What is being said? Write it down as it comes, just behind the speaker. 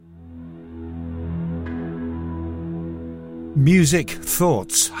Music,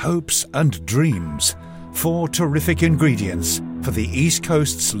 thoughts, hopes and dreams. 4 terrific ingredients for the East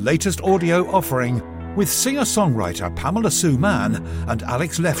Coast's latest audio offering, with singer-songwriter Pamela Sue Mann and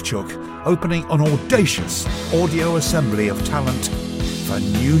Alex Lefchuk opening an audacious audio assembly of talent for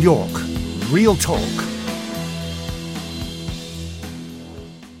New York Real Talk.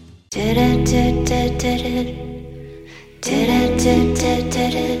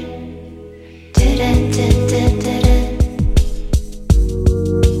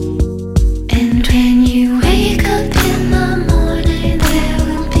 And when you wake up in the morning, there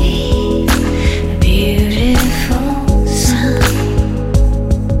will be a beautiful sun.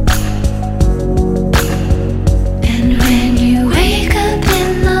 And when you wake up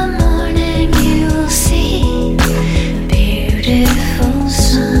in the morning, you will see a beautiful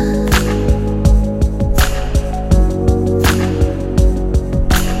sun.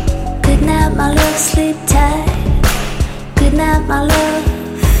 Good night, my love, sleep tight. Good night, my love.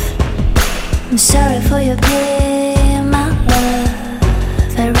 I'm sorry for your pain, my love.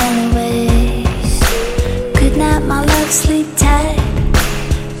 I ran away. Good night, my love, sleep tight.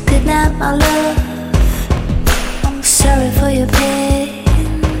 Good night, my love. I'm sorry for your pain.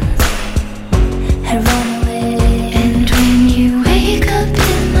 I ran away. And when you wake up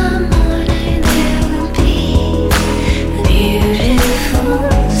in the morning, there will be a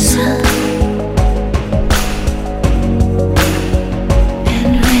beautiful sun.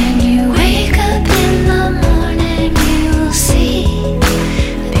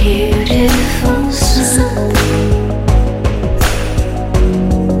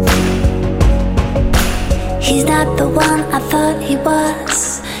 He's not the one I thought he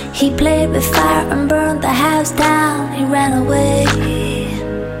was. He played with fire and burned the house down. He ran away.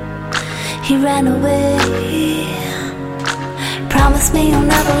 He ran away. Promise me you'll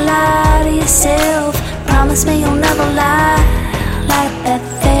never lie to yourself. Promise me you'll never lie. Like that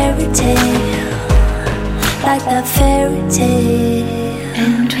fairy tale. Like that fairy tale.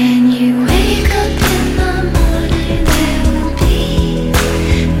 And when you wake up in the morning, there will be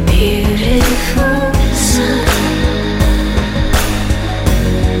a beautiful sun.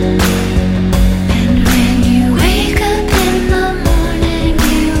 And when you wake up in the morning,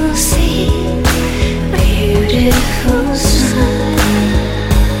 you will see a beautiful sun.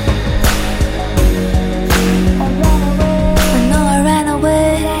 I know I ran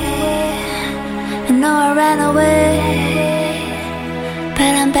away. I know I ran away.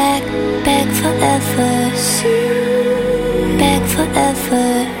 But I'm back, back forever. Back forever.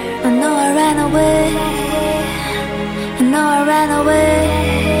 I know I ran away. I know I ran away.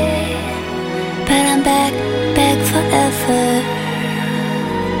 But I'm back, back forever.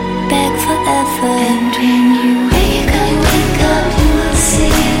 Back forever. And when you wake up, you will see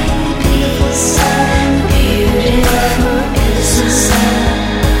a beautiful sun. Beautiful sun.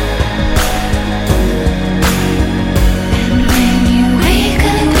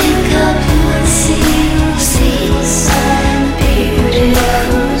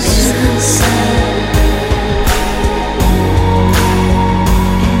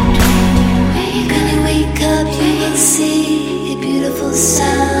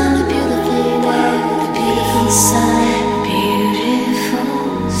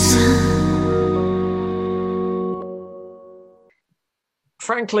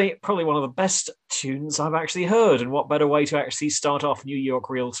 Frankly, probably one of the best tunes I've actually heard. And what better way to actually start off New York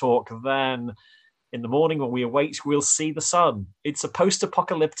Real Talk than in the morning when we awake, we'll see the sun. It's a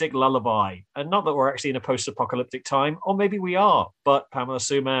post-apocalyptic lullaby. And not that we're actually in a post-apocalyptic time, or maybe we are, but Pamela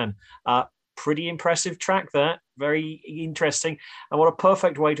Sue Mann, pretty impressive track there. Very interesting. And what a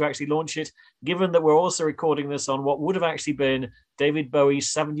perfect way to actually launch it, given that we're also recording this on what would have actually been David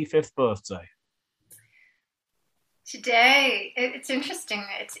Bowie's 75th birthday. Today, it's interesting.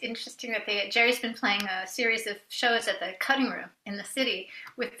 It's interesting that Jerry's been playing a series of shows at the Cutting Room in the city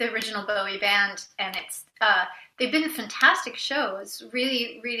with the original Bowie band, and they've been fantastic shows.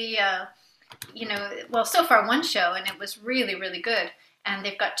 Really, really, so far one show, and it was really, really good. And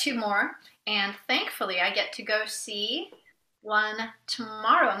they've got 2 more, and thankfully, I get to go see one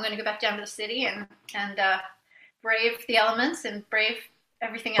tomorrow. I'm going to go back down to the city and brave the elements and brave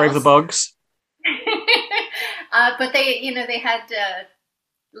everything else. Brave the bugs. But they had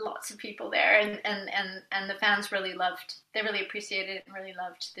lots of people there, and the fans really appreciated it and really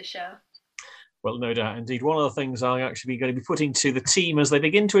loved the show. Well, no doubt. Indeed, one of the things I'm actually going to be putting to the team as they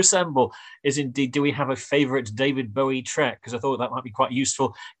begin to assemble is indeed, do we have a favourite David Bowie track? Because I thought that might be quite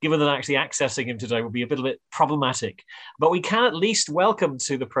useful, given that actually accessing him today would be a bit problematic. But we can at least welcome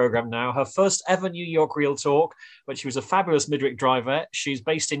to the programme now her first ever New York Real Talk, but she was a fabulous Midweek driver. She's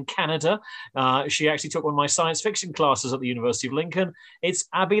based in Canada. She actually took one of my science fiction classes at the University of Lincoln. It's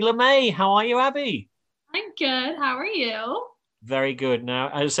Abbie LeMay. How are you, Abbie? I'm good. How are you? Very good. Now,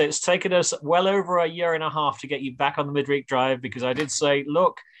 as I say, it's taken us well over a year and a half to get you back on the Midweek Drive, because I did say,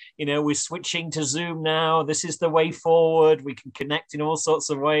 look, we're switching to Zoom now. This is the way forward. We can connect in all sorts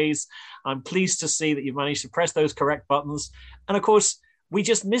of ways. I'm pleased to see that you've managed to press those correct buttons. And of course, we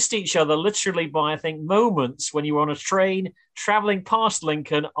just missed each other literally by, I think, moments when you were on a train traveling past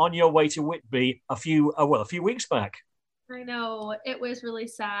Lincoln on your way to Whitby a few weeks back. I know. It was really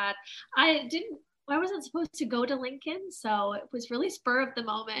sad. I wasn't supposed to go to Lincoln, so it was really spur of the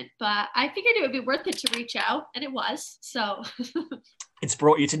moment, but I figured it would be worth it to reach out, and it was, so. It's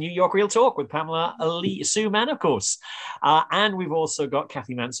brought you to New York Real Talk with Pamela Sue Mann, of course. And we've also got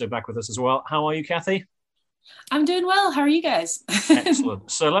Cathy Manso back with us as well. How are you, Cathy? I'm doing well. How are you guys? Excellent.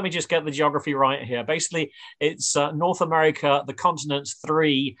 So let me just get the geography right here. Basically, it's North America, the continents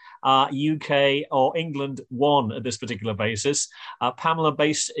 3, UK or England 1 at this particular basis. Pamela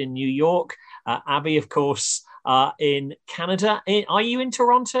based in New York. Abbie, of course, in Canada. Are you in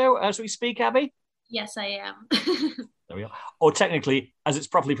Toronto as we speak, Abbie? Yes, I am. There we are. Or technically, as it's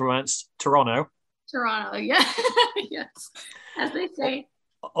properly pronounced, Toronto. Toronto, yeah. Yes, as they say.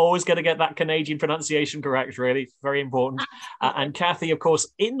 Always got to get that Canadian pronunciation correct, really. Very important. And Cathy, of course,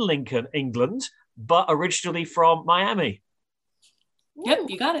 in Lincoln, England, but originally from Miami. Yep,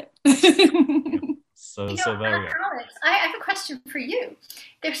 you got it. So there we go. Alex, I have a question for you.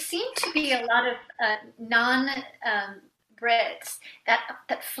 There seem to be a lot of non-Brits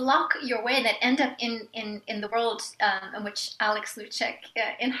that flock your way, that end up in the world in which Alex Luchek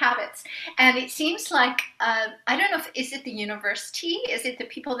inhabits. And it seems like, I don't know, is it the university? Is it the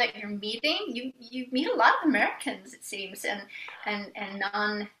people that you're meeting? You meet a lot of Americans, it seems, and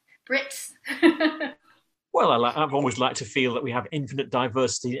non-Brits. Well, I've always liked to feel that we have infinite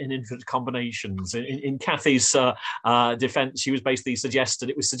diversity and infinite combinations. In Cathy's defense, she was basically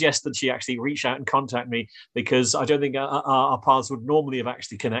suggested she actually reach out and contact me, because I don't think our paths would normally have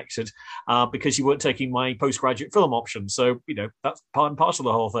actually connected, because you weren't taking my postgraduate film option. So, that's part and parcel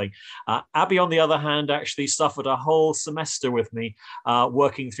of the whole thing. Abbie, on the other hand, actually suffered a whole semester with me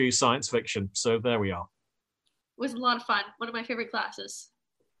working through science fiction. So there we are. It was a lot of fun. One of my favorite classes.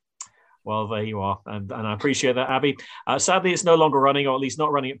 Well, there you are. And I appreciate that, Abbie. Sadly, it's no longer running, or at least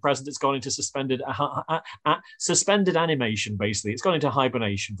not running at present. It's gone into suspended animation, basically. It's gone into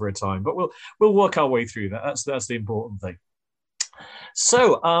hibernation for a time, but we'll work our way through that. That's the important thing.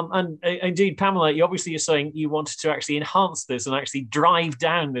 So, and indeed, Pamela, you're saying you wanted to actually enhance this and actually drive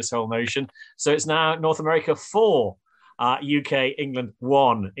down this whole notion. So it's now North America 4, UK, England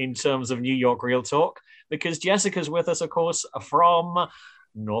 1 in terms of New York Real Talk, because Jessica's with us, of course, from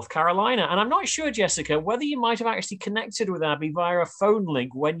North Carolina. And I'm not sure, Jessica, whether you might have actually connected with Abbie via a phone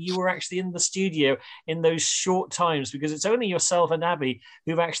link when you were actually in the studio in those short times, because it's only yourself and Abbie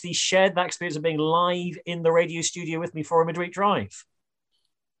who've actually shared that experience of being live in the radio studio with me for a Midweek Drive.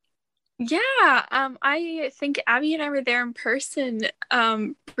 Yeah, I think Abbie and I were there in person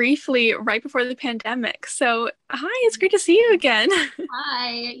briefly right before the pandemic. So, hi, it's great to see you again.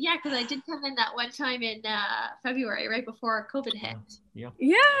 Hi. Yeah, because I did come in that one time in February, right before COVID hit. Yeah.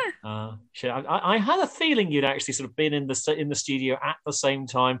 I had a feeling you'd actually sort of been in the studio at the same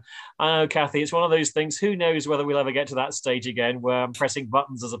time. I know, Cathy, it's one of those things. Who knows whether we'll ever get to that stage again where I'm pressing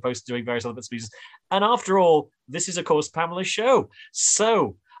buttons as opposed to doing various other bits and pieces. And after all, this is, of course, Pamela's show.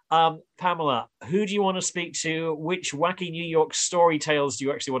 So, Pamela, who do you want to speak to? Which wacky New York story tales do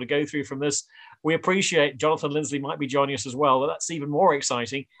you actually want to go through from this? We appreciate Jonathan Lindsley might be joining us as well, but that's even more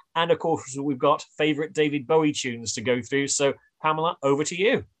exciting. And of course, we've got favourite David Bowie tunes to go through. So, Pamela, over to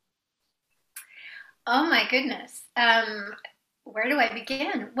you. Oh my goodness. Where do I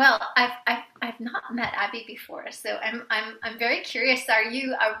begin? Well, I've not met Abbie before, so I'm very curious. Are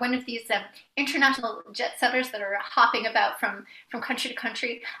you one of these international jet setters that are hopping about from country to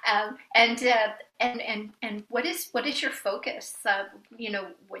country? And what is your focus?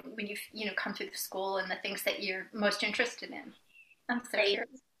 When you come through the school and the things that you're most interested in. I'm so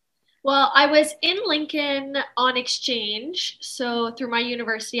curious. Well, I was in Lincoln on exchange. So through my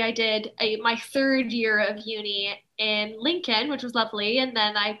university, I did my third year of uni in Lincoln, which was lovely. And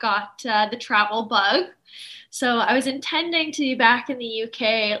then I got the travel bug. So I was intending to be back in the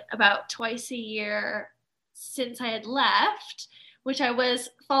UK about twice a year since I had left, which I was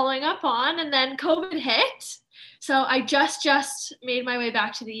following up on, and then COVID hit. So I just made my way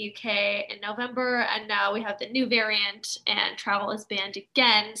back to the UK in November, and now we have the new variant and travel is banned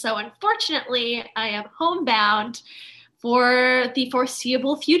again. So unfortunately, I am homebound for the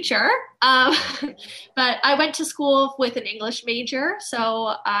foreseeable future. But I went to school with an English major,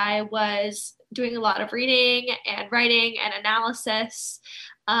 so I was doing a lot of reading and writing and analysis.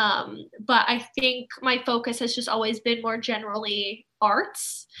 But I think my focus has just always been more generally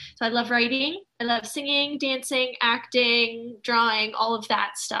arts. So I love writing, I love singing, dancing, acting, drawing, all of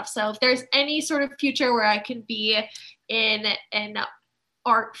that stuff. So if there's any sort of future where I can be in an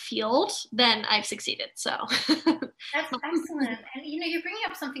art field, then I've succeeded. So that's excellent. And you're bringing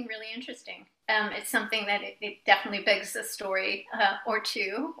up something really interesting. It's something that it definitely begs a story or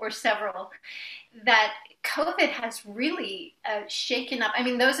two or several, that COVID has really shaken up. I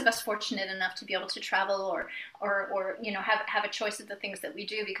mean, those of us fortunate enough to be able to travel or have a choice of the things that we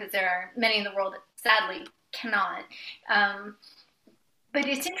do, because there are many in the world that sadly cannot. But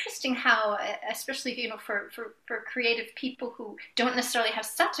it's interesting how, especially for creative people who don't necessarily have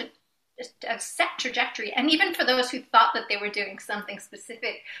such a set trajectory, and even for those who thought that they were doing something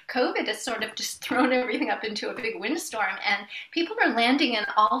specific, COVID has sort of just thrown everything up into a big windstorm, and people are landing in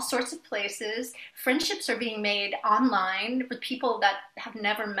all sorts of places. Friendships are being made online with people that have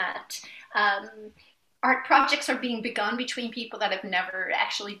never met. Art projects are being begun between people that have never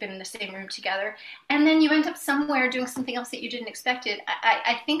actually been in the same room together. And then you end up somewhere doing something else that you didn't expect it.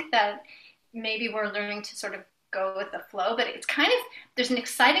 I think that maybe we're learning to sort of go with the flow, but it's kind of, there's an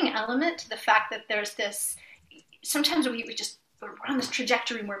exciting element to the fact that there's this, sometimes we're on this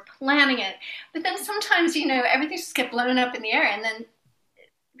trajectory and we're planning it, but then sometimes, everything just gets blown up in the air, and then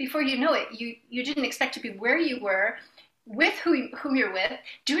before you know it, you didn't expect to be where you were, with whom you're with,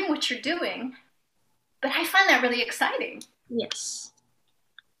 doing what you're doing. But I find that really exciting. Yes,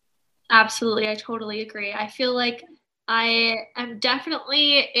 absolutely. I totally agree. I feel like I am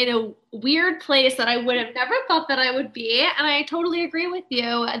definitely in a weird place that I would have never thought that I would be. And I totally agree with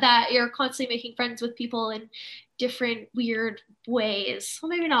you that you're constantly making friends with people in different weird ways. Well,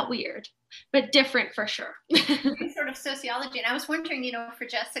 maybe not weird, but different for sure. Sort of sociology. And I was wondering, for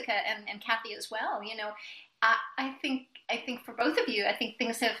Jessica and Cathy as well, I think for both of you, I think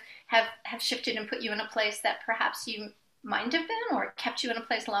things have shifted and put you in a place that perhaps you might have been, or kept you in a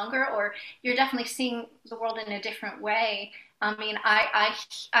place longer, or you're definitely seeing the world in a different way. I mean,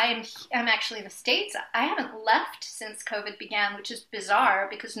 I'm actually in the States. I haven't left since COVID began, which is bizarre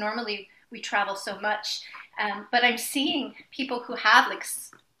because normally we travel so much. But I'm seeing people who have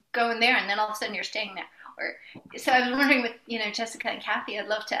going there, and then all of a sudden you're staying there. So I was wondering with Jessica and Cathy, I'd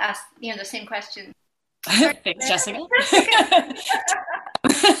love to ask the same question. Thanks, Jessica.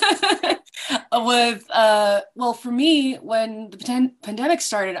 Well, for me, when the pandemic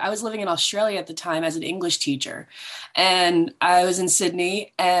started, I was living in Australia at the time as an English teacher, and I was in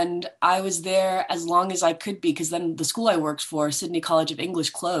Sydney, and I was there as long as I could be, because then the school I worked for, Sydney College of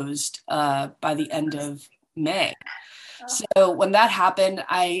English, closed by the end of May. So when that happened,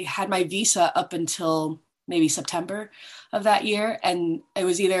 I had my visa up until maybe September of that year. And it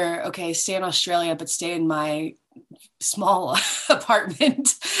was either, okay, stay in Australia, but stay in my small apartment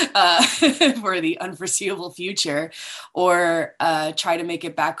for the unforeseeable future, or try to make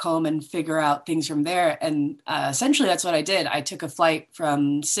it back home and figure out things from there. And essentially that's what I did. I took a flight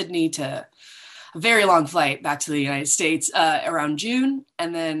from Sydney to a very long flight back to the United States around June.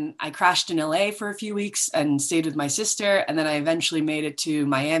 And then I crashed in LA for a few weeks and stayed with my sister. And then I eventually made it to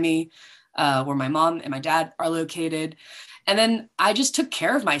Miami, where my mom and my dad are located. And then I just took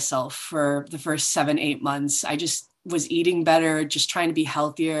care of myself for the first 7-8 months. I just was eating better, just trying to be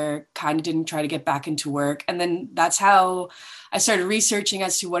healthier, kind of didn't try to get back into work. And then that's how I started researching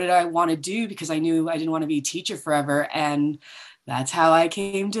as to what did I want to do, because I knew I didn't want to be a teacher forever. And that's how I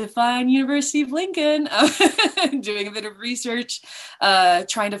came to find University of Lincoln, doing a bit of research,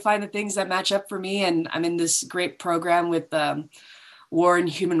 trying to find the things that match up for me. And I'm in this great program with war and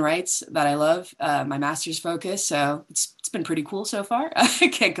human rights that I love, my master's focus. So it's been pretty cool so far. I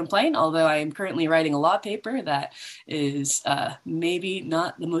can't complain, although I am currently writing a law paper that is maybe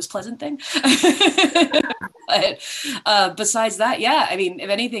not the most pleasant thing. But besides that, yeah, I mean, if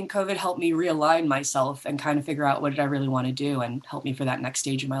anything, COVID helped me realign myself and kind of figure out what did I really want to do, and help me for that next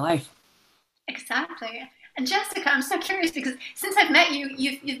stage of my life. Exactly. And Jessica, I'm so curious because since I've met you,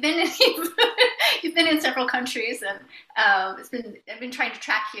 you've been in you've been in several countries, and I've been trying to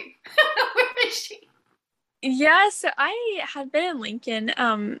track you. Where is she? Yeah, so I had been in Lincoln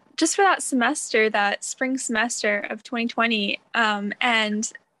just for that semester, that spring semester of 2020,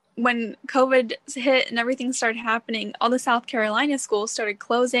 and when COVID hit and everything started happening, all the South Carolina schools started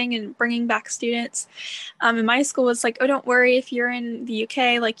closing and bringing back students. And my school was like, oh, don't worry, if you're in the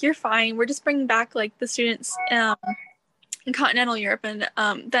UK, like, you're fine. We're just bringing back like the students in continental Europe. And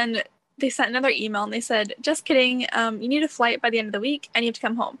then they sent another email and they said, just kidding, you need a flight by the end of the week and you have to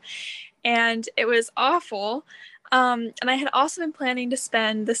come home. And it was awful. And I had also been planning to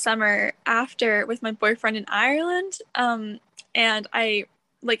spend the summer after with my boyfriend in Ireland. And I,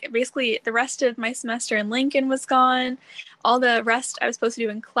 like, basically the rest of my semester in Lincoln was gone. All the rest I was supposed to do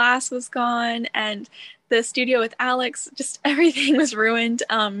in class was gone. And the studio with Alex, just everything was ruined.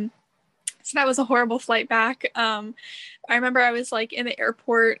 So that was a horrible flight back. I remember I was like in the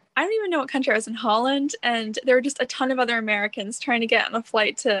airport. I don't even know what country I was in, Holland. And there were just a ton of other Americans trying to get on a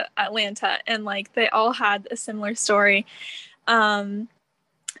flight to Atlanta. And like they all had a similar story.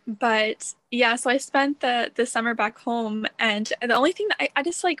 But yeah, so I spent the summer back home, and the only thing that I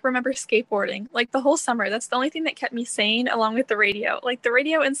just like remember skateboarding, like the whole summer. That's the only thing that kept me sane, along with the radio. Like the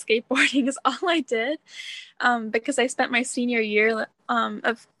radio and skateboarding is all I did, because I spent my senior year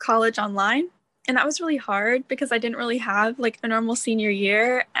of college online, and that was really hard because I didn't really have like a normal senior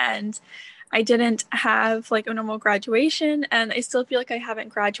year, and I didn't have like a normal graduation, and I still feel like I haven't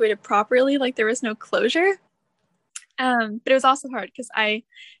graduated properly. Like there was no closure. But it was also hard because I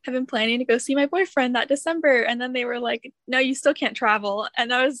have been planning to go see my boyfriend that December. And then they were like, no, you still can't travel.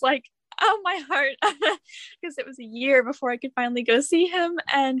 And I was like, oh, my heart, because it was a year before I could finally go see him.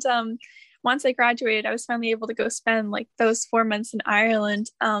 And once I graduated, I was finally able to go spend like those 4 months in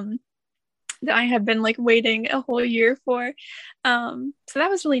Ireland that I had been like waiting a whole year for. So that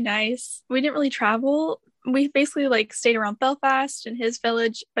was really nice. We didn't really travel. We basically like stayed around Belfast and his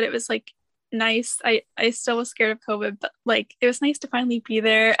village, but it was like nice. I still was scared of COVID, but like it was nice to finally be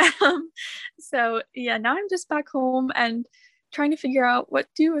there. So yeah, now I'm just back home and trying to figure out what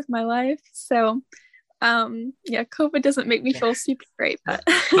to do with my life. So yeah, COVID doesn't make me feel super great, but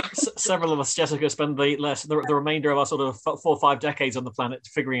several of us, Jessica, spend the remainder of our sort of 4 or 5 decades on the planet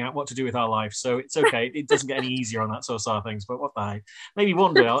figuring out what to do with our life. So it's okay. It doesn't get any easier on that sort of side of things, but what the heck? Maybe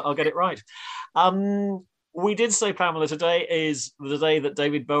one day I'll get it right. We did say, Pamela, today is the day that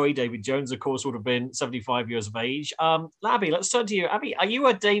David Jones, of course, would have been 75 years of age. Abbie, let's turn to you. Abbie, are you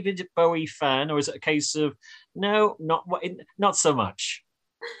a David Bowie fan, or is it a case of, no, not so much?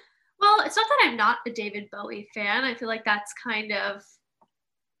 Well, it's not that I'm not a David Bowie fan. I feel like that's kind of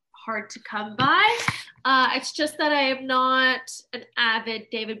hard to come by. It's just that I am not an avid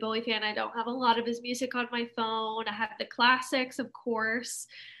David Bowie fan. I don't have a lot of his music on my phone. I have the classics, of course.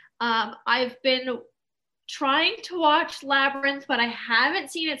 I've been trying to watch Labyrinth, but I haven't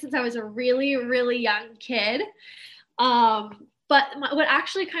seen it since I was a really, really young kid. But what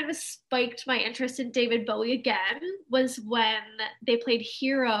actually kind of spiked my interest in David Bowie again was when they played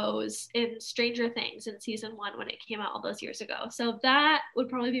Heroes in Stranger Things in season 1 when it came out all those years ago. So that would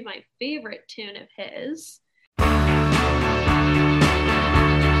probably be my favorite tune of his.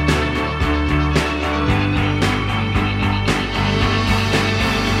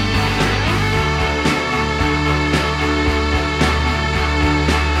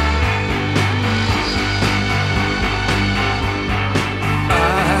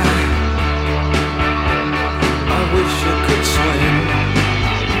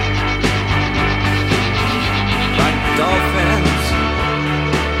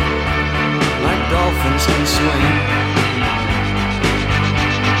 Dolphins can swim.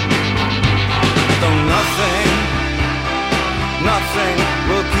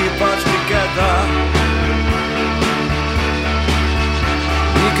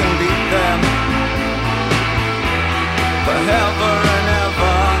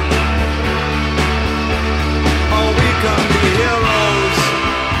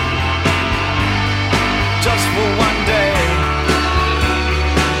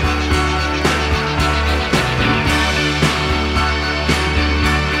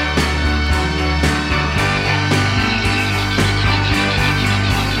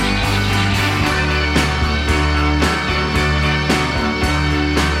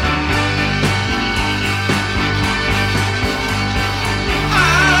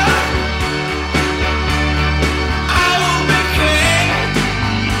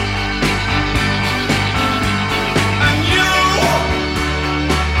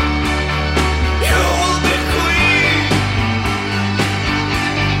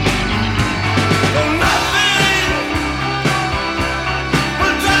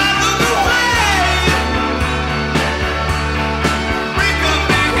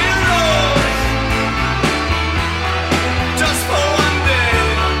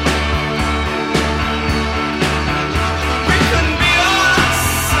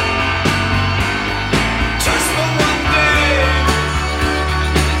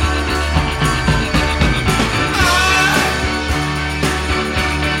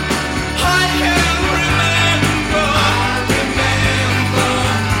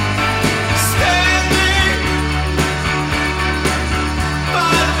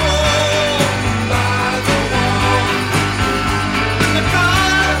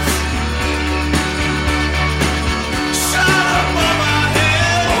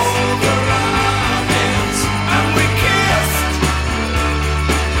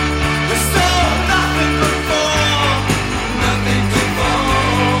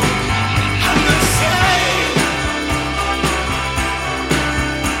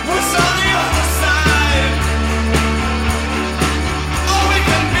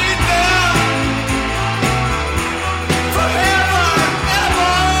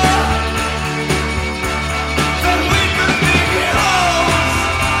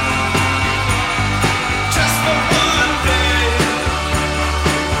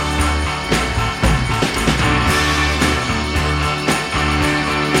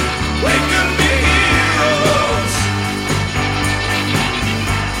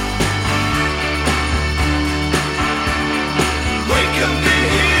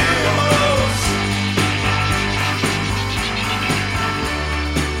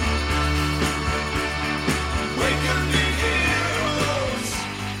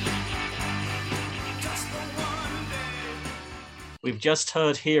 We've just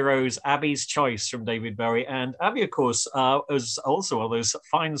heard Heroes, Abbie's Choice from David Bowie. And Abbie, of course, is also one of those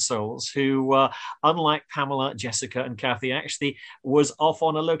fine souls who, unlike Pamela, Jessica, and Cathy, actually was off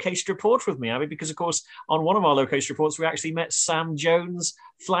on a location report with me, Abbie, because, of course, on one of our location reports, we actually met Sam Jones,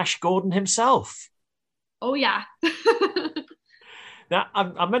 Flash Gordon himself. Oh, yeah. Now,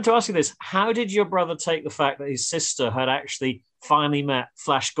 I meant to ask you this. How did your brother take the fact that his sister had actually finally met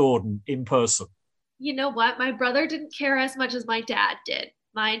Flash Gordon in person? You know what? My brother didn't care as much as my dad did.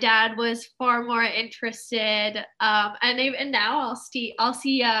 My dad was far more interested. And now I'll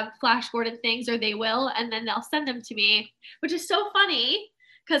see Flash Gordon things, or they will, and then they'll send them to me, which is so funny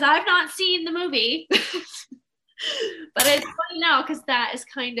because I've not seen the movie. But it's funny now because that is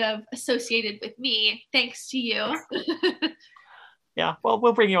kind of associated with me, thanks to you. Yeah, well,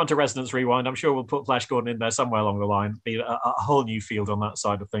 we'll bring you on to Resonance Rewind. I'm sure we'll put Flash Gordon in there somewhere along the line. Be a whole new field on that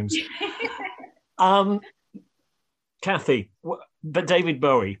side of things. Cathy, but David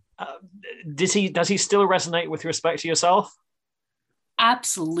Bowie, does he still resonate with respect to yourself?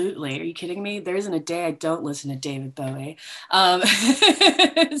 Absolutely. Are you kidding me? There isn't a day I don't listen to David Bowie.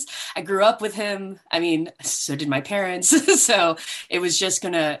 I grew up with him. I mean, so did my parents. So it was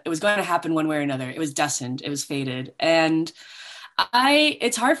going to happen one way or another. It was destined. It was fated. And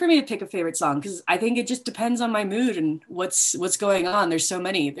it's hard for me to pick a favorite song because I think it just depends on my mood and what's going on. There's so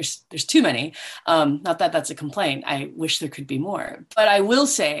many, there's too many. Not that that's a complaint. I wish there could be more, but I will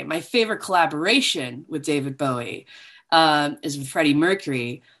say my favorite collaboration with David Bowie is with Freddie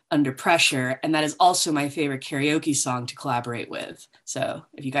Mercury, Under Pressure. And that is also my favorite karaoke song to collaborate with. So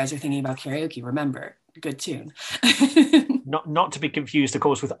if you guys are thinking about karaoke, remember, good tune. Not to be confused, of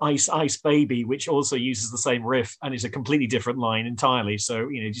course, with Ice Ice Baby, which also uses the same riff and is a completely different line entirely. So,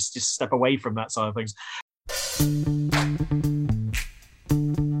 just step away from that side of things.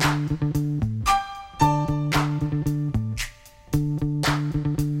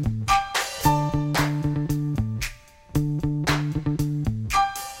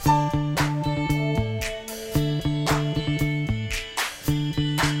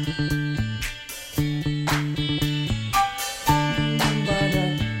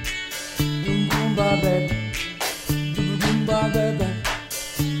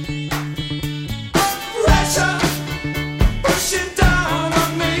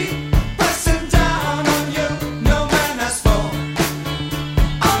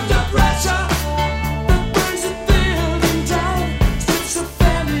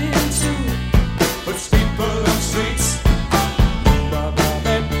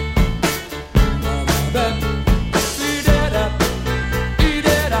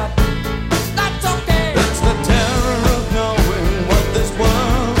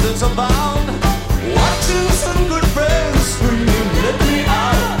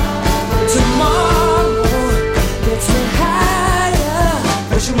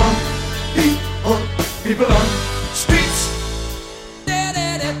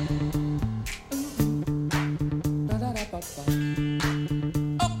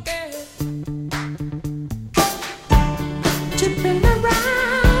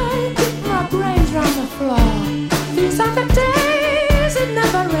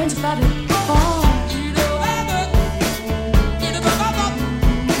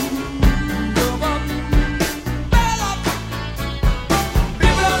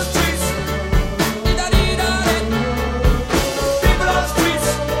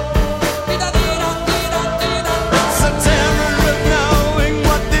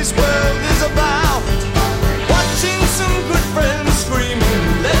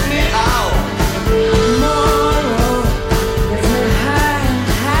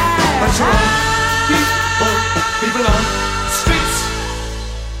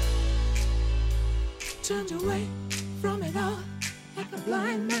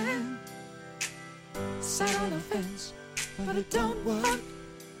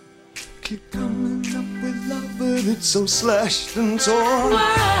 So slashed and torn.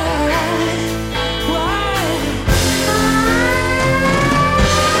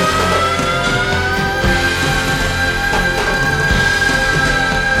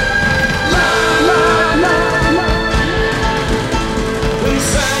 Give love.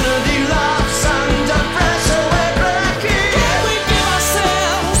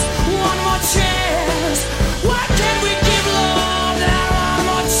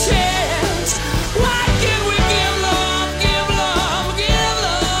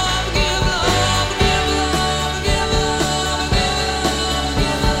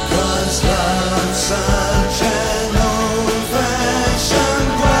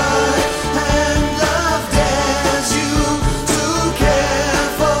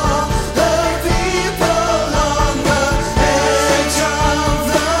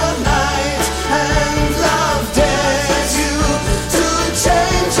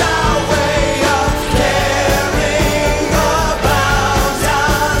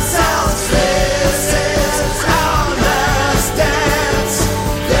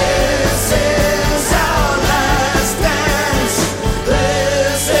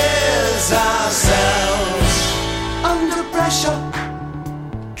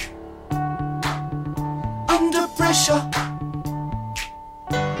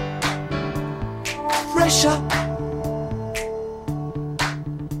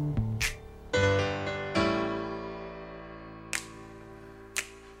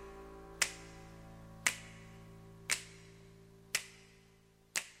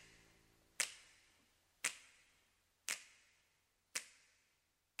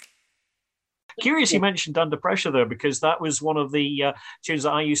 Curious you mentioned Under Pressure, though, because that was one of the tunes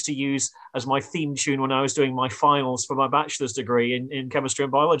that I used to use as my theme tune when I was doing my finals for my bachelor's degree in chemistry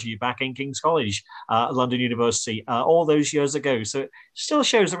and biology back in King's College, London University, all those years ago. So it still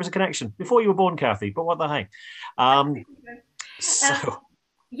shows there was a connection before you were born, Cathy, but what the heck.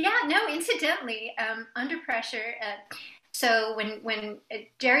 Incidentally, Under Pressure, so when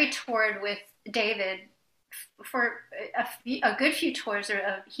Jerry toured with David for a good few tours, or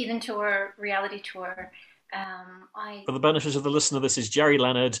a Heathen tour, reality tour, for the benefit of the listener, this is Jerry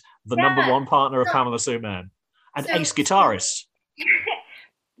Leonard, the number one partner of Pamela Sue Mann, and ace guitarist.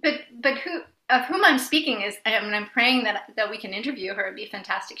 But of whom I'm speaking is, I'm praying that we can interview her. It'd be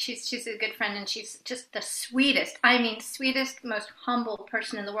fantastic. She's a good friend, and she's just the sweetest, most humble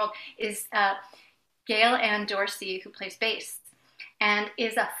person in the world, is Gail Ann Dorsey, who plays bass and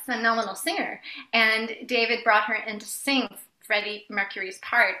is a phenomenal singer. And David brought her in to sing Freddie Mercury's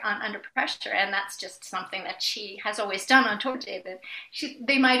part on Under Pressure, and that's just something that she has always done on tour, David.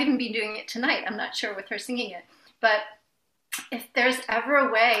 They might even be doing it tonight. I'm not sure with her singing it. But if there's ever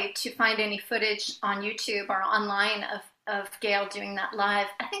a way to find any footage on YouTube or online of Gail doing that live,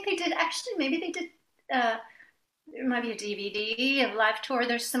 I think they did, actually, maybe they did, there might be a DVD, a live tour.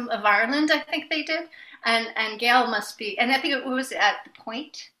 There's some of Ireland, I think they did. And Gail must be, and I think it was at the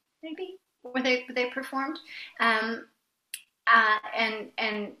Point, maybe, where they performed. And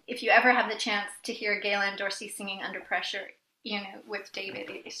if you ever have the chance to hear Gail Ann Dorsey singing Under Pressure, with David,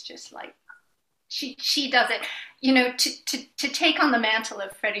 it's just like, she does it. To take on the mantle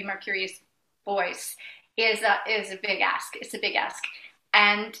of Freddie Mercury's voice is a big ask. It's a big ask.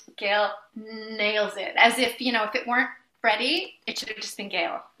 And Gail nails it, as if, if it weren't Freddie, it should have just been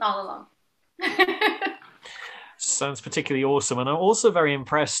Gail all along. Sounds particularly awesome. And I'm also very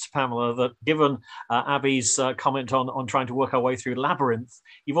impressed, Pamela, that given Abbie's comment on trying to work our way through Labyrinth,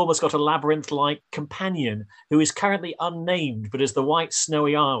 you've almost got a Labyrinth-like companion who is currently unnamed, but is the White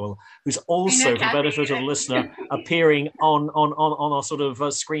Snowy Owl, who's also, for the benefit of the listener, appearing on our sort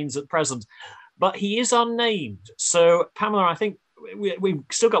of screens at present. But he is unnamed. So, Pamela, I think we've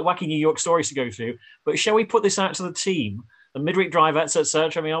still got wacky New York stories to go through, but shall we put this out to the team? The Midweek Drive,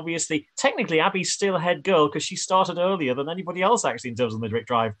 etc. I mean, obviously, technically, Abbie's still head girl because she started earlier than anybody else, actually, in terms of the Midweek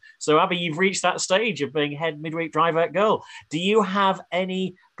Drive. So, Abbie, you've reached that stage of being head Midweek Drive girl. Do you have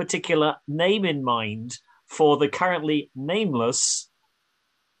any particular name in mind for the currently nameless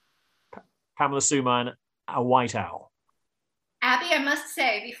Pamela Sue Mann, a white owl? Abbie, I must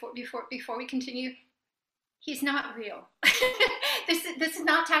say, before we continue, he's not real. This is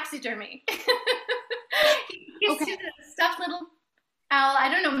not taxidermy. He's just a stuffed little owl. I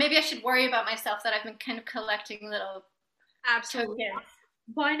don't know. Maybe I should worry about myself that I've been kind of collecting little tokens.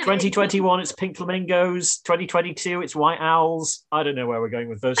 Why not? 2021, it's pink flamingos. 2022, it's white owls. I don't know where we're going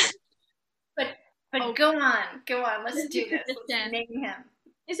with this. But go on. Let's do this. Let's name him.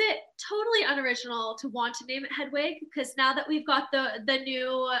 Is it totally unoriginal to want to name it Hedwig? Because now that we've got the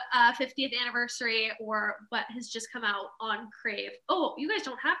new 50th anniversary, or what has just come out on Crave. Oh, you guys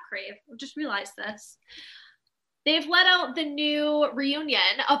don't have Crave. I just realized this. They've let out the new reunion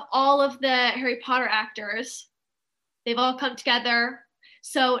of all of the Harry Potter actors. They've all come together.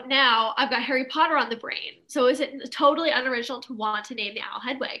 So now I've got Harry Potter on the brain. So is it totally unoriginal to want to name the owl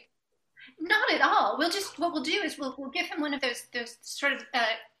Hedwig? Not at all. What we'll do is we'll give him one of those sort of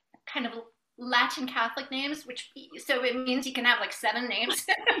kind of Latin Catholic names, so it means he can have like 7 names.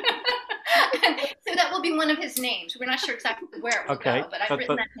 So that will be one of his names. We're not sure exactly where it will go, but I've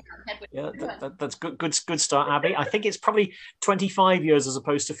written that down. Yeah, that's good start, Abbie. I think it's probably 25 years as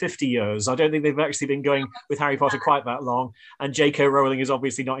opposed to 50 years. I don't think they've actually been going with Harry Potter quite that long. And J.K. Rowling is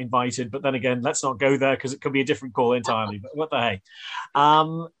obviously not invited. But then again, let's not go there because it could be a different call entirely. But what the hey?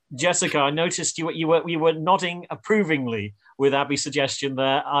 Jessica, I noticed you were nodding approvingly with Abbie's suggestion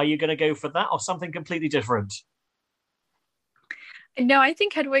there. Are you going to go for that or something completely different? No, I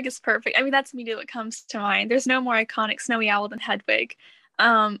think Hedwig is perfect. I mean, that's immediately what comes to mind. There's no more iconic snowy owl than Hedwig.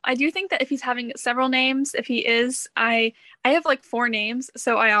 I do think that if he's having several names, if he is, I have like 4 names,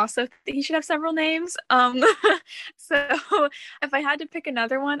 so I also think he should have several names. So if I had to pick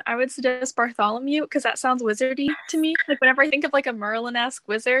another one, I would suggest Bartholomew, because that sounds wizardy to me. Like whenever I think of like a Merlin-esque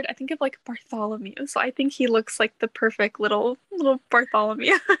wizard, I think of like Bartholomew. So I think he looks like the perfect little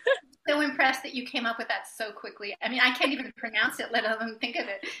Bartholomew. So impressed that you came up with that so quickly. I mean, I can't even pronounce it, let alone think of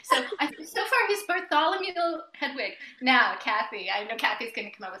it. So far, he's Bartholomew Hedwig. Now, Cathy. I know Cathy's going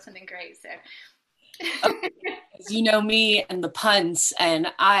to come up with something great. So You know me and the puns, and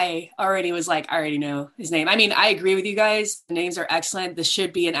I already was like, I already know his name. I mean, I agree with you guys. The names are excellent. This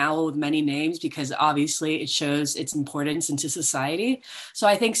should be an owl with many names because obviously it shows its importance into society. So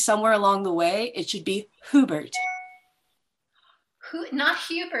I think somewhere along the way, it should be Hubert. Not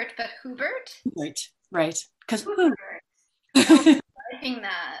Hubert, but Hubert? Hubert, right. Because Hubert. Oh, liking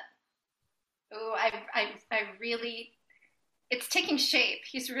that. Oh, I really, it's taking shape.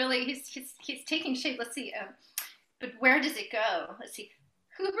 He's taking shape. Let's see. But where does it go? Let's see.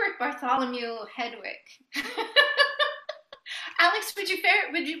 Hubert Bartholomew Hedwig. Alex, would you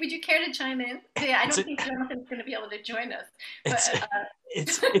care to chime in? Yeah, I don't think Jonathan's going to be able to join us. But,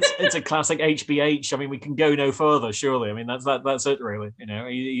 it's a classic HBH. I mean, we can go no further, surely. I mean, that's it, really. You know,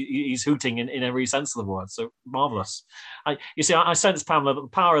 he's hooting in every sense of the word. So marvelous. I sense, Pamela, that the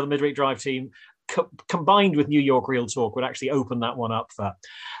power of the Midweek Drive team combined with New York Real Talk would actually open that one up there.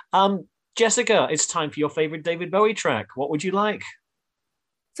 Jessica, it's time for your favorite David Bowie track. What would you like?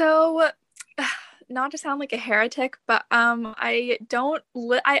 So, not to sound like a heretic, but I don't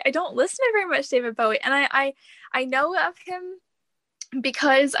listen to very much David Bowie, and I know of him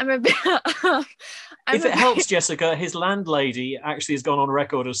because I'm a bit. If it helps, Jessica, his landlady actually has gone on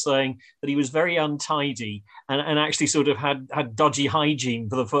record as saying that he was very untidy and actually sort of had dodgy hygiene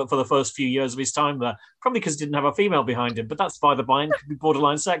for the first few years of his time there, probably because he didn't have a female behind him. But that's by the by, and could be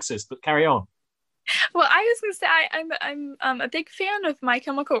borderline sexist. But carry on. Well, I was gonna say I'm a big fan of My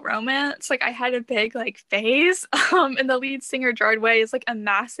Chemical Romance. Like, I had a big phase, and the lead singer Gerard Way is a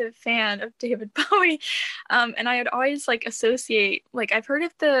massive fan of David Bowie, and I would always associate I've heard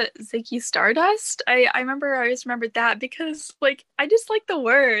of the Ziggy Stardust. I remember I always remembered that because I just like the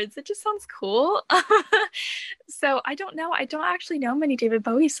words. It just sounds cool. So I don't know. I don't actually know many David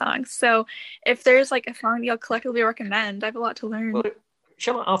Bowie songs. So if there's a song you'll collectively recommend, I have a lot to learn. Well,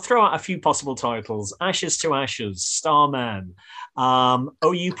 I'll throw out a few possible titles. Ashes to Ashes, Starman,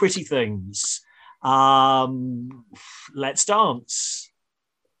 Oh You Pretty Things, Let's Dance.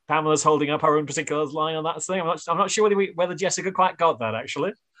 Pamela's holding up her own particular line on that thing. I'm not sure whether Jessica quite got that,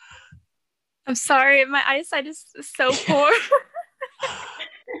 actually. I'm sorry, my eyesight is so poor.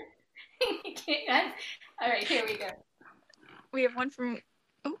 All right, here we go. We have one from...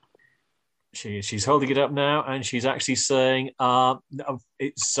 She's holding it up now, and she's actually saying,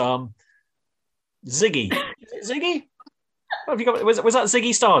 "It's Ziggy." Is it Ziggy? What have you got? Was that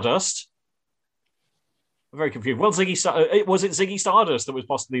Ziggy Stardust? I'm very confused. Well, was it Ziggy Stardust that was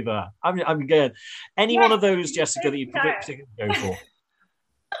possibly there? I'm good. Any one of those, Jessica, that you particularly go for?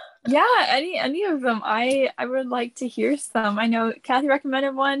 Yeah, any of them. I would like to hear some. I know Cathy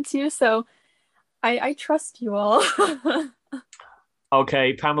recommended one too, so I trust you all.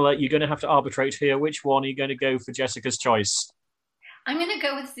 Okay, Pamela, you're going to have to arbitrate here. Which one are you going to go for Jessica's choice? I'm going to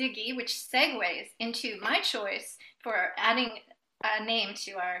go with Ziggy, which segues into my choice for adding a name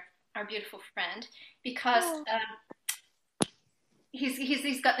to our beautiful friend, because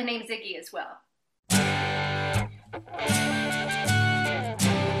he's got the name Ziggy as well.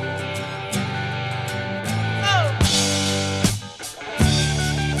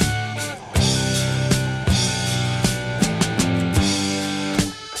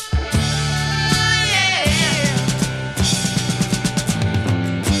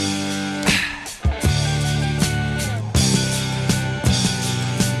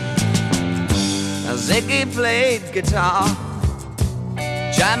 Ziggy played guitar,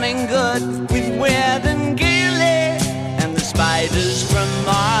 jamming good with Weird and Gilly and the Spiders from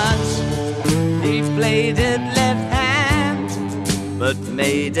Mars. He played it left hand, but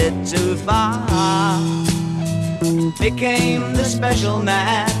made it too far. Became the special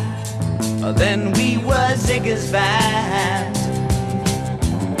man, then we were Ziggy's band.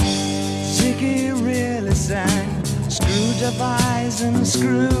 Ziggy really sang, screwed up eyes and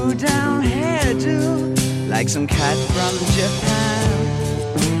screwed down hairdo, like some cat from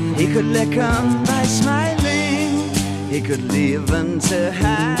Japan. He could lick 'em by smiling, he could leave 'em to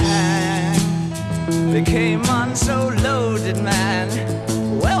hang. They came on so loaded, man,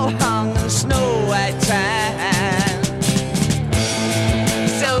 well hung in snow white tan.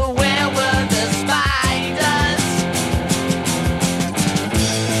 So where were the spiders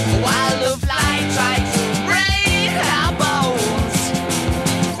while the fly tried to break our bones?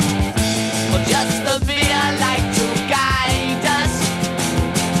 Well, just the beer like to guide us.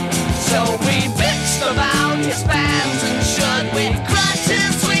 So we bitched about his fans and should with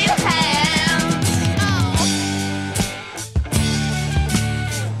crutches we hands. Oh.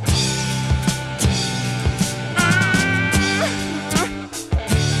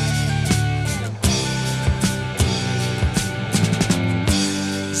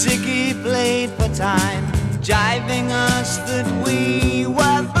 played for time, jiving us that we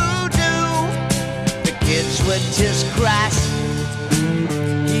were voodoo. The kids were just crass,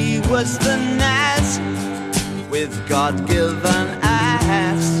 he was the Nas with God-given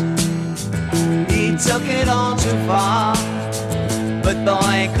ass. He took it all too far, but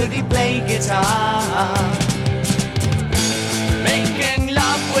boy could he play guitar. Making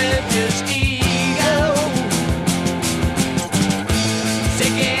love with his ego,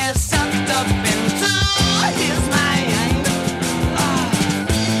 Ziggy sucked up into his mind,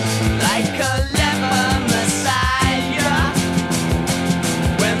 like a leper messiah.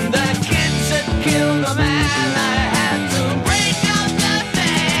 When the kids had killed a man, I had to break up the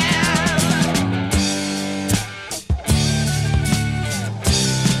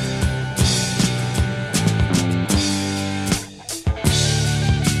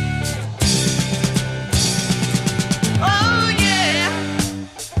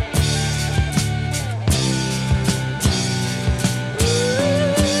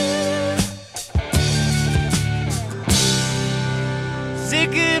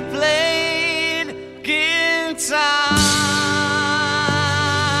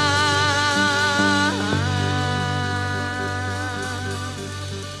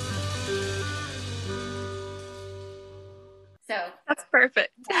That's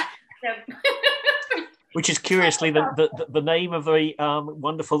perfect. Which is curiously the name of the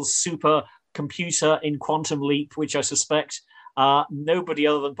wonderful super computer in Quantum Leap, which I suspect nobody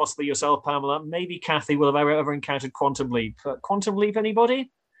other than possibly yourself, Pamela, maybe Cathy, will have ever encountered Quantum Leap. Quantum Leap,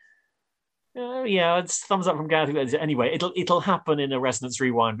 anybody? Yeah, it's thumbs up from Cathy. Anyway, it'll happen in a Resonance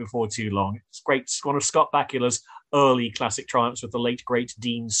Rewind before too long. It's great. It's one of Scott Bakula's early classic triumphs with the late, great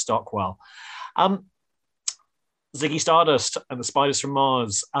Dean Stockwell. Ziggy Stardust and the Spiders from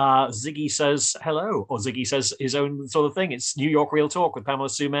Mars. Ziggy says hello, or Ziggy says his own sort of thing. It's New York Real Talk with Pamela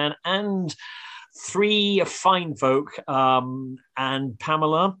Sue Mann and three fine folk. And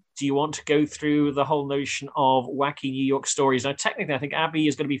Pamela, do you want to go through the whole notion of wacky New York stories? Now, technically, I think Abbie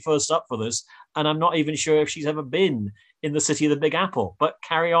is going to be first up for this, and I'm not even sure if she's ever been in the city of the Big Apple. But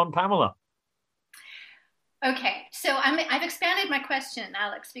carry on, Pamela. Okay, so I've expanded my question,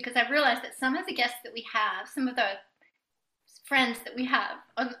 Alex, because I've realized that some of the guests that we have, some of the friends that we have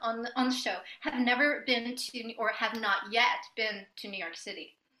on the show, have never been to, or have not yet been to, New York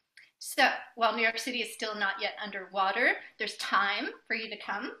City. So while New York City is still not yet underwater, there's time for you to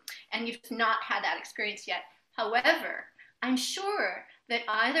come, and you've not had that experience yet. However, I'm sure that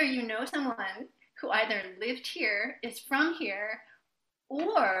either you know someone who either lived here, is from here,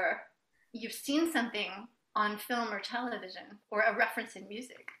 or you've seen something on film or television, or a reference in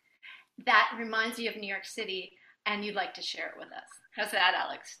music that reminds you of New York City, and you'd like to share it with us. How's that,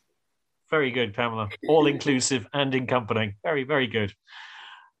 Alex? Very good, Pamela. All inclusive and encompassing. Very, very good.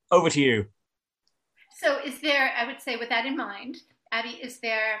 Over to you. So is there, I would say with that in mind, Abbie, is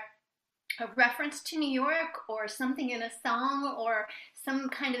there a reference to New York, or something in a song, or some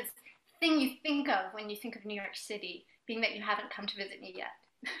kind of thing you think of when you think of New York City, being that you haven't come to visit me yet?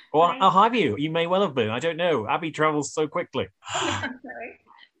 Or have you? You may well have been. I don't know. Abbie travels so quickly. I'm sorry.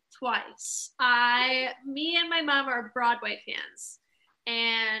 Twice. Me and my mom are Broadway fans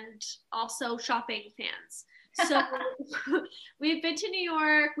and also shopping fans. So we've been to New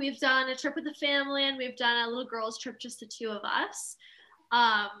York. We've done a trip with the family, and we've done a little girls trip, just the two of us.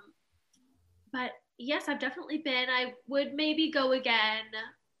 But yes, I've definitely been. I would maybe go again.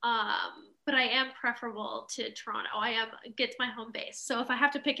 But I am preferable to Toronto. It's my home base. So if I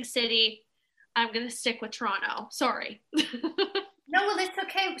have to pick a city, I'm going to stick with Toronto. Sorry. No, well, it's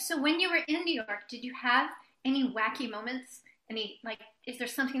okay. So when you were in New York, did you have any wacky moments? Is there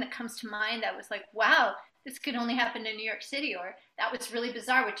something that comes to mind that was like, wow, this could only happen in New York City, or that was really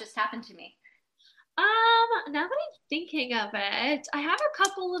bizarre what just happened to me? Now that I'm thinking of it, I have a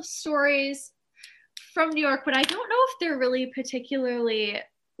couple of stories from New York, but I don't know if they're really particularly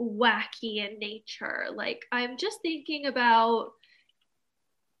wacky in nature. Like, I'm just thinking about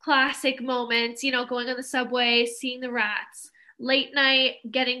classic moments, going on the subway, seeing the rats, late night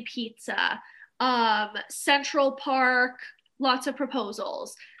getting pizza, Central Park, lots of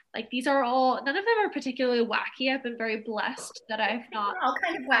proposals. Like, these are all, none of them are particularly wacky. I've been very blessed that I've not. All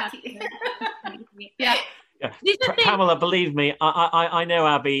kind of wacky. Yeah. Pamela, believe me, I know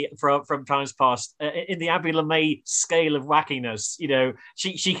Abbie from times past. In the Abbie LeMay scale of wackiness,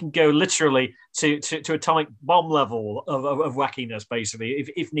 she can go literally to atomic bomb level of wackiness, basically,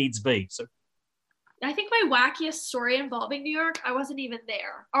 if needs be. So, I think my wackiest story involving New York, I wasn't even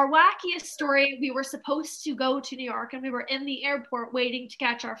there. Our wackiest story, we were supposed to go to New York, and we were in the airport waiting to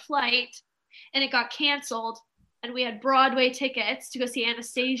catch our flight, and it got canceled and we had Broadway tickets to go see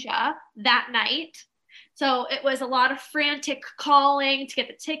Anastasia that night. So it was a lot of frantic calling to get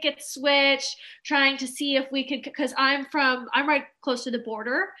the tickets switched, trying to see if we could, because I'm right close to the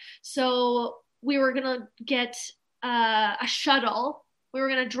border. So we were going to get a shuttle. We were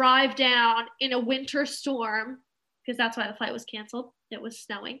going to drive down in a winter storm, because that's why the flight was canceled. It was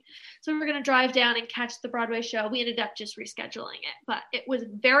snowing. So we were going to drive down and catch the Broadway show. We ended up just rescheduling it, but it was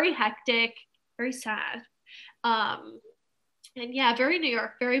very hectic, very sad. And yeah, very New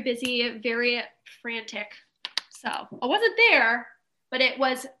York, very busy, very frantic. So I wasn't there, but it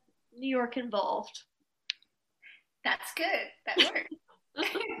was New York involved. That's good. That worked.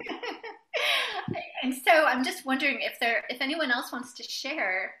 And so I'm just wondering if anyone else wants to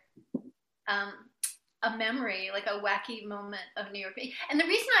share a memory, like a wacky moment of New York. And the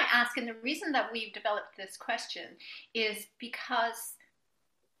reason I ask, and the reason that we've developed this question, is because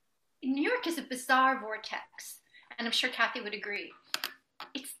New York is a bizarre vortex. And I'm sure Cathy would agree.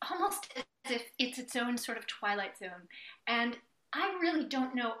 It's almost as if it's its own sort of twilight zone. And I really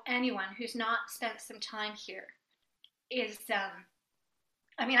don't know anyone who's not spent some time here.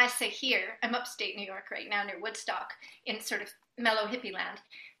 I say here, I'm upstate New York right now near Woodstock in sort of mellow hippie land.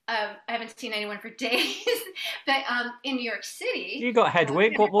 I haven't seen anyone for days. But in New York City... You got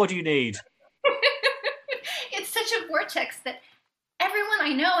Hedwig. What more do you need? It's such a vortex that everyone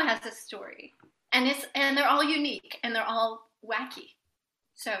I know has a story. And they're all unique and they're all wacky.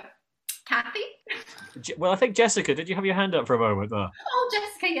 So, Cathy? Well, I think Jessica, did you have your hand up for a moment there? Oh,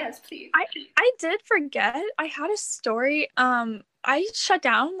 Jessica, yes, please. I did forget. I had a story. I shut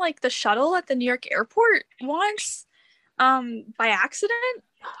down like the shuttle at the New York airport once by accident.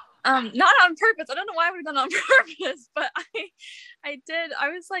 Not on purpose. I don't know why I would have done it on purpose, but I did. I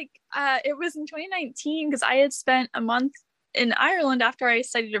was like, it was in 2019 because I had spent a month in Ireland after I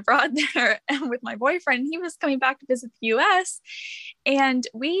studied abroad there, and with my boyfriend. He was coming back to visit the US, and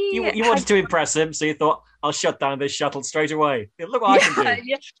you wanted to impress him, so you thought, I'll shut down this shuttle straight away. Look what I can do.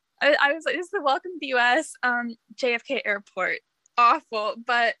 Yeah. I was like, this is the welcome to the US, JFK airport. Awful.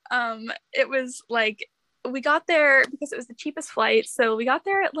 But it was like, we got there because it was the cheapest flight, so we got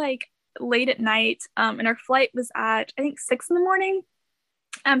there at like late at night, and our flight was at I think 6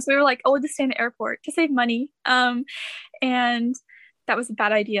 a.m. So we were like, oh, we'll just stay in the airport to save money. And that was a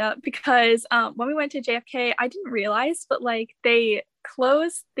bad idea because when we went to JFK, I didn't realize, but like they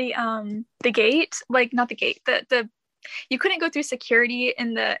closed the gate, like not the gate, the you couldn't go through security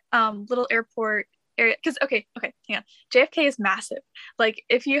in the little airport area. Because okay, hang on. JFK is massive. Like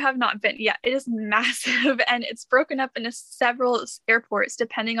if you have not been, yeah, it is massive, and it's broken up into several airports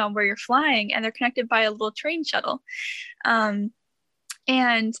depending on where you're flying, and they're connected by a little train shuttle.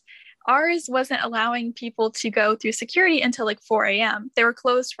 And ours wasn't allowing people to go through security until like 4 a.m. They were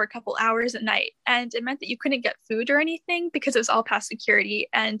closed for a couple hours at night. And it meant that you couldn't get food or anything because it was all past security,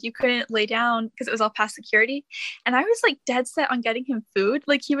 and you couldn't lay down because it was all past security. And I was like dead set on getting him food.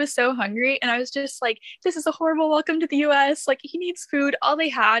 Like he was so hungry. And I was just like, this is a horrible welcome to the US. Like he needs food. All they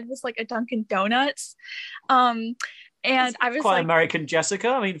had was like a Dunkin' Donuts. And I was quite like, American, Jessica.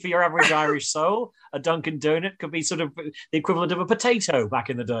 I mean, for your average Irish soul, a Dunkin' Donut could be sort of the equivalent of a potato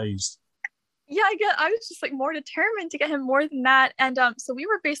back in the days. Yeah, I was just like more determined to get him more than that. And so we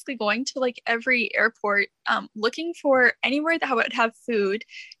were basically going to like every airport looking for anywhere that would have food.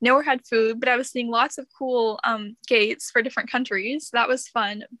 Nowhere had food, but I was seeing lots of cool gates for different countries. That was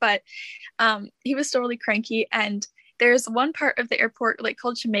fun. But he was still really cranky, and there's one part of the airport like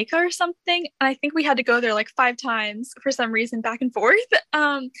called Jamaica or something. And I think we had to go there like 5 times for some reason, back and forth.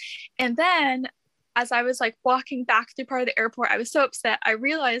 And then as I was like walking back through part of the airport, I was so upset. I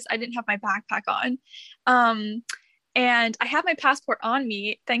realized I didn't have my backpack on. And I had my passport on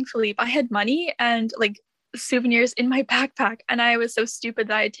me, thankfully, but I had money and like souvenirs in my backpack. And I was so stupid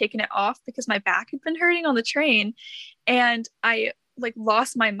that I had taken it off because my back had been hurting on the train. And I like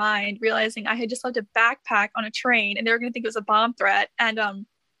lost my mind realizing I had just left a backpack on a train and they were going to think it was a bomb threat. And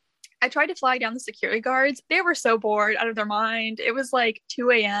I tried to flag down the security guards. They were so bored out of their mind. It was like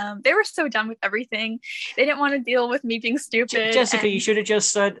 2 a.m. They were so done with everything. They didn't want to deal with me being stupid. Jessica, you should have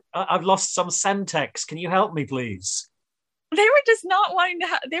just said, I've lost some Semtex. Can you help me, please? They were just not wanting to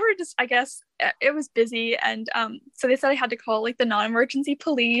they were just, I guess it was busy. And so they said I had to call like the non-emergency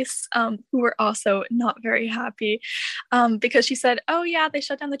police, who were also not very happy because she said, oh yeah, they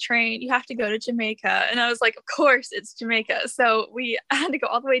shut down the train. You have to go to Jamaica. And I was like, of course it's Jamaica. So we had to go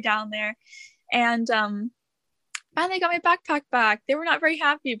all the way down there. And finally got my backpack back. They were not very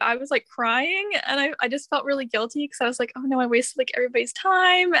happy, but I was like crying, and I just felt really guilty because I was like, oh no, I wasted like everybody's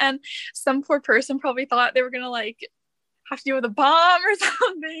time. And some poor person probably thought they were going to like have to deal with a bomb or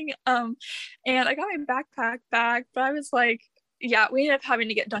something. And I got my backpack back, but I was like, yeah, we ended up having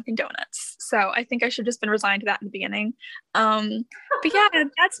to get Dunkin' Donuts. So I think I should have just been resigned to that in the beginning. But yeah,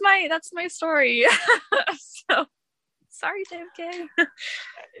 that's my story. So sorry, Dave K.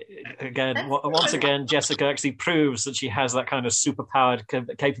 Again, once again, Jessica actually proves that she has that kind of superpowered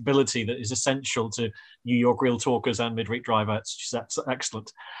capability that is essential to New York Real Talkers and Midweek Drive. She's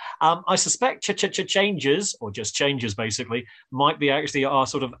excellent. I suspect changes, or just changes basically, might be actually our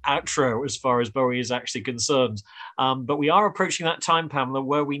sort of outro as far as Bowie is actually concerned. But we are approaching that time, Pamela,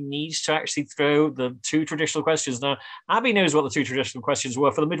 where we need to actually throw the two traditional questions. Now, Abbie knows what the two traditional questions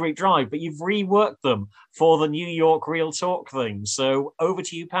were for the Midweek Drive, but you've reworked them for the New York Real Talk thing. So over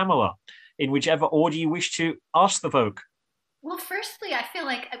to you, Pamela, in whichever order you wish to ask the folk. Well, firstly, I feel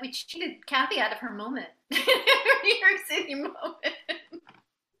like we cheated Cathy out of her moment. New York City moment.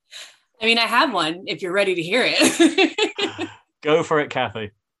 I mean, I have one if you're ready to hear it. Go for it,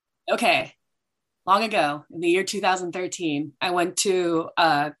 Cathy. Okay. Long ago, in the year 2013, I went to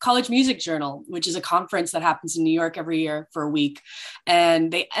College Music Journal, which is a conference that happens in New York every year for a week.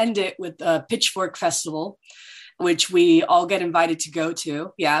 And they end it with a Pitchfork Festival, which we all get invited to go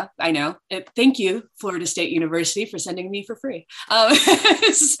to. Yeah, I know. Thank you, Florida State University, for sending me for free.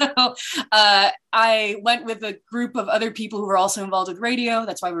 So I went with a group of other people who were also involved with radio.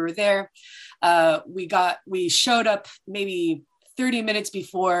 That's why we were there. We showed up maybe 30 minutes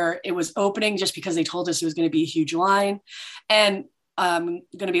before it was opening, just because they told us it was going to be a huge line. And I'm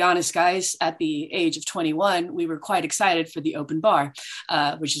going to be honest, guys, at the age of 21, we were quite excited for the open bar,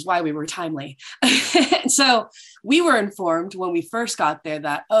 which is why we were timely. So we were informed when we first got there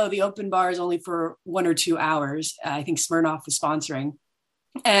that, the open bar is only for 1 or 2 hours. I think Smirnoff was sponsoring.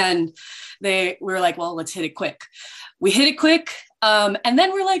 And we were like, well, let's hit it quick. We hit it quick. And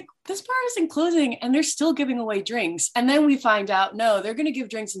then we're like, this bar isn't closing and they're still giving away drinks. And then we find out, no, they're going to give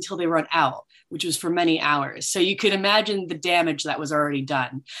drinks until they run out, which was for many hours. So you could imagine the damage that was already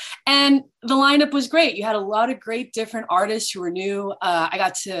done. And the lineup was great. You had a lot of great different artists who were new.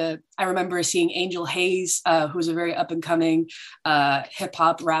 I remember seeing Angel Hayes, who was a very up and coming hip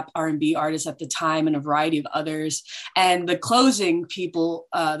hop, rap, R&B artist at the time, and a variety of others. And the closing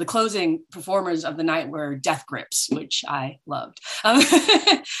performers of the night were Death Grips, which I loved.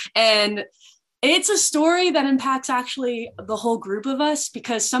 And it's a story that impacts actually the whole group of us,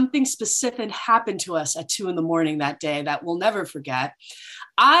 because something specific happened to us at 2 a.m. that day that we'll never forget.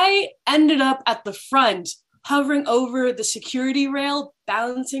 I ended up at the front, hovering over the security rail,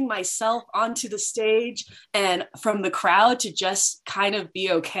 balancing myself onto the stage and from the crowd to just kind of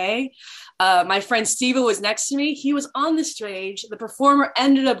be okay. My friend Steva was next to me. He was on the stage. The performer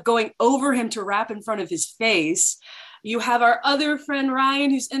ended up going over him to rap in front of his face. You have our other friend, Ryan,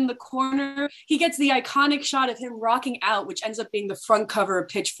 who's in the corner. He gets the iconic shot of him rocking out, which ends up being the front cover of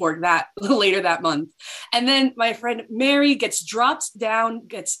Pitchfork later that month. And then my friend Mary gets dropped down,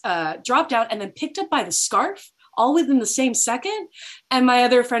 and then picked up by the scarf, all within the same second. And my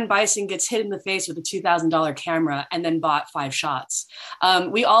other friend Bison gets hit in the face with a $2,000 camera and then bought 5 shots.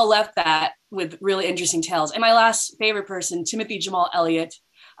 We all left that with really interesting tales. And my last favorite person, Timothy Jamal Elliott,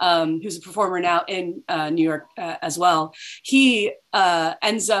 who's a performer now in New York as well. He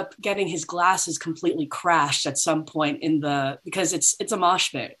ends up getting his glasses completely crashed at some point because it's a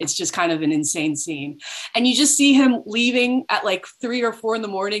mosh pit. It's just kind of an insane scene. And you just see him leaving at like 3 or 4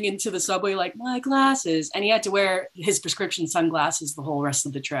 a.m. into the subway, like, my glasses. And he had to wear his prescription sunglasses the whole rest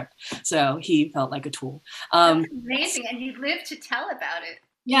of the trip. So he felt like a tool. That's amazing. And you lived to tell about it.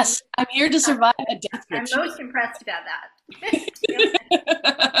 Yes, I'm here to survive a death grip. I'm most impressed about that.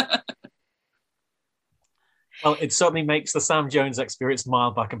 Well, it certainly makes the Sam Jones experience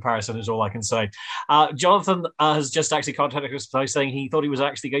mild by comparison, is all I can say. Jonathan has just actually contacted us by saying he thought he was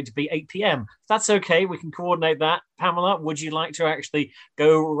actually going to be 8 p.m. That's okay. We can coordinate that. Pamela, would you like to actually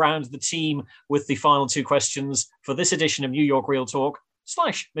go around the team with the final 2 questions for this edition of New York Real Talk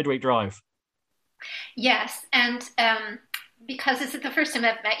 / Midweek Drive? Yes, and because this is the first time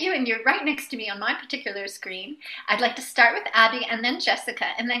I've met you and you're right next to me on my particular screen, I'd like to start with Abbie and then Jessica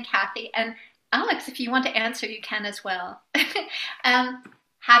and then Cathy. And Alex, if you want to answer, you can as well.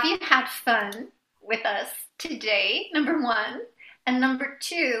 Have you had fun with us today, number 1? And number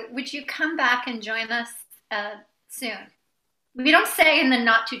 2, would you come back and join us soon? We don't say in the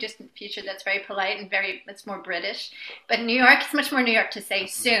not too distant future. That's very polite and it's more British. But in New York, it's much more New York to say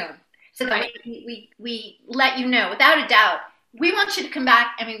soon. So that we let you know, without a doubt, we want you to come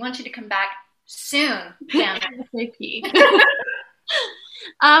back, and we want you to come back soon.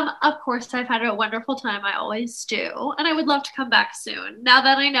 Of course, I've had a wonderful time. I always do. And I would love to come back soon. Now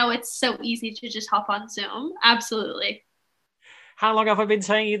that I know it's so easy to just hop on Zoom. Absolutely. How long have I been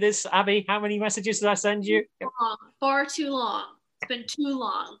telling you this, Abbie? How many messages did I send you? Far too long. It's been too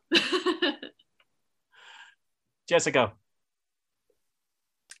long. Jessica.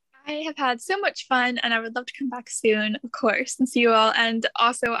 I have had so much fun, and I would love to come back soon, of course, and see you all, and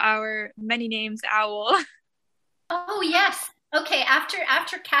also our many names owl. Oh yes. Okay.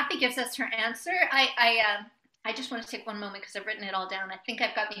 After Cathy gives us her answer, I just want to take one moment because I've written it all down. I think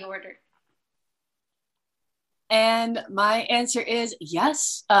I've got the order. And my answer is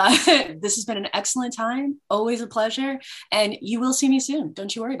yes. This has been an excellent time. Always a pleasure. And you will see me soon.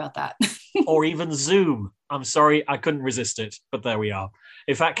 Don't you worry about that. Or even Zoom. I'm sorry, I couldn't resist it, but there we are.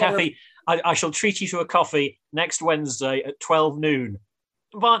 In fact, Cathy, I shall treat you to a coffee next Wednesday at 12 noon.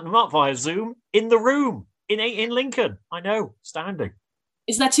 But not via Zoom, in the room, in Lincoln. I know, standing.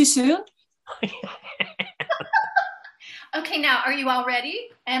 Is that too soon? Okay, now are you all ready?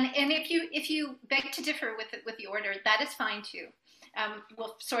 And if you beg to differ with the order, that is fine too.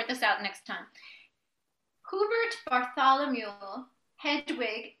 We'll sort this out next time. Hubert, Bartholomew,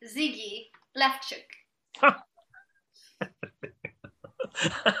 Hedwig, Ziggy, Lefchuk.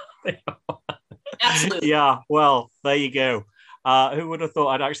 Absolutely. Yeah, well, there you go. Who would have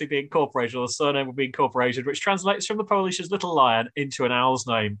thought I'd actually be incorporated, or the surname would be incorporated, which translates from the Polish as little lion into an owl's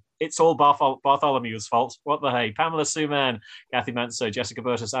name. It's all Bartholomew's fault. What the hey? Pamela Sue Mann, Cathy Manso, Jessica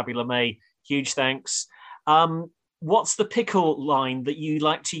Burtis, Abbie LeMay, huge thanks. What's the pickle line that you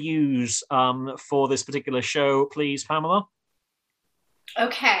like to use for this particular show, please, Pamela?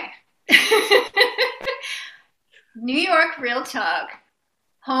 Okay. New York Real Talk,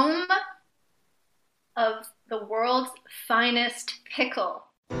 home of the world's finest pickle.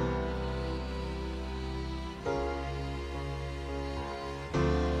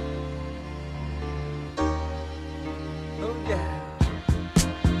 Oh, yeah.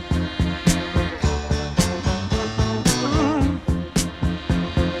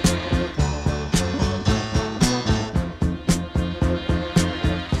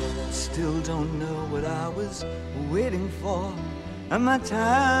 Still don't know what I was waiting for, and my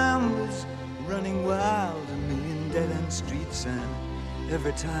time was running wild, a million dead-end streets, and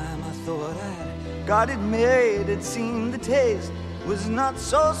every time I thought I'd got it made, it seemed the taste was not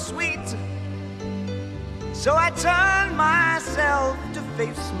so sweet. So I turned myself to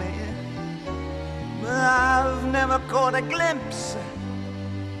face me, but I've never caught a glimpse of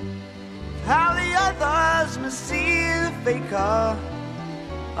how the others must see the faker.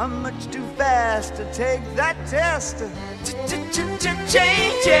 I'm much too fast to take that test.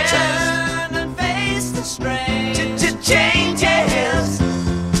 Changes. Turn and face the strain. Changes.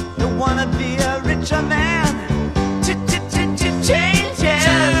 Don't wanna be a richer man. Changes.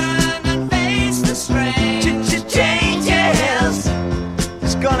 Turn and face the strain. Changes.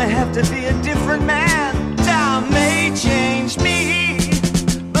 It's gonna have to be a different man. Time may change me,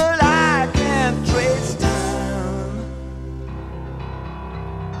 but I can't trace time.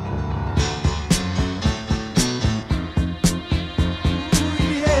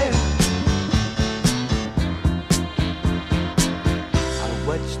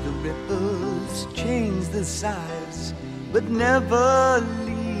 Size, but never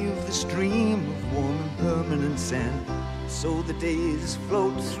leave the stream of warm and permanent sand. So the days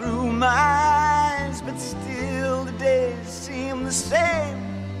float through my eyes, but still the days seem the same.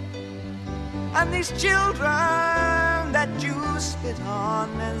 And these children that you spit on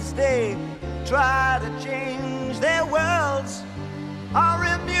as they try to change their worlds are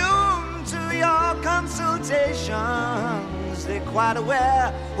immune to your consultations. They're quite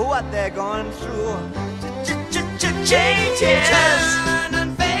aware of what they're going through. Changes. Turn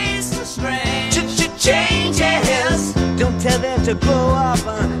and face the strange. Changes. Don't tell them to grow up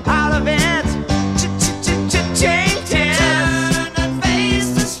out of it. Changes. Turn and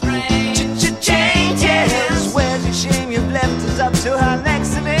face the strange. Changes. Where's your shame you've left us up to our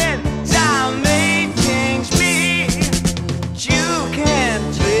next event? Time may change me, but you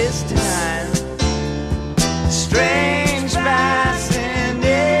can't trace time. Strange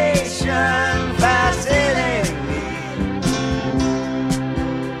fascination fascinating me.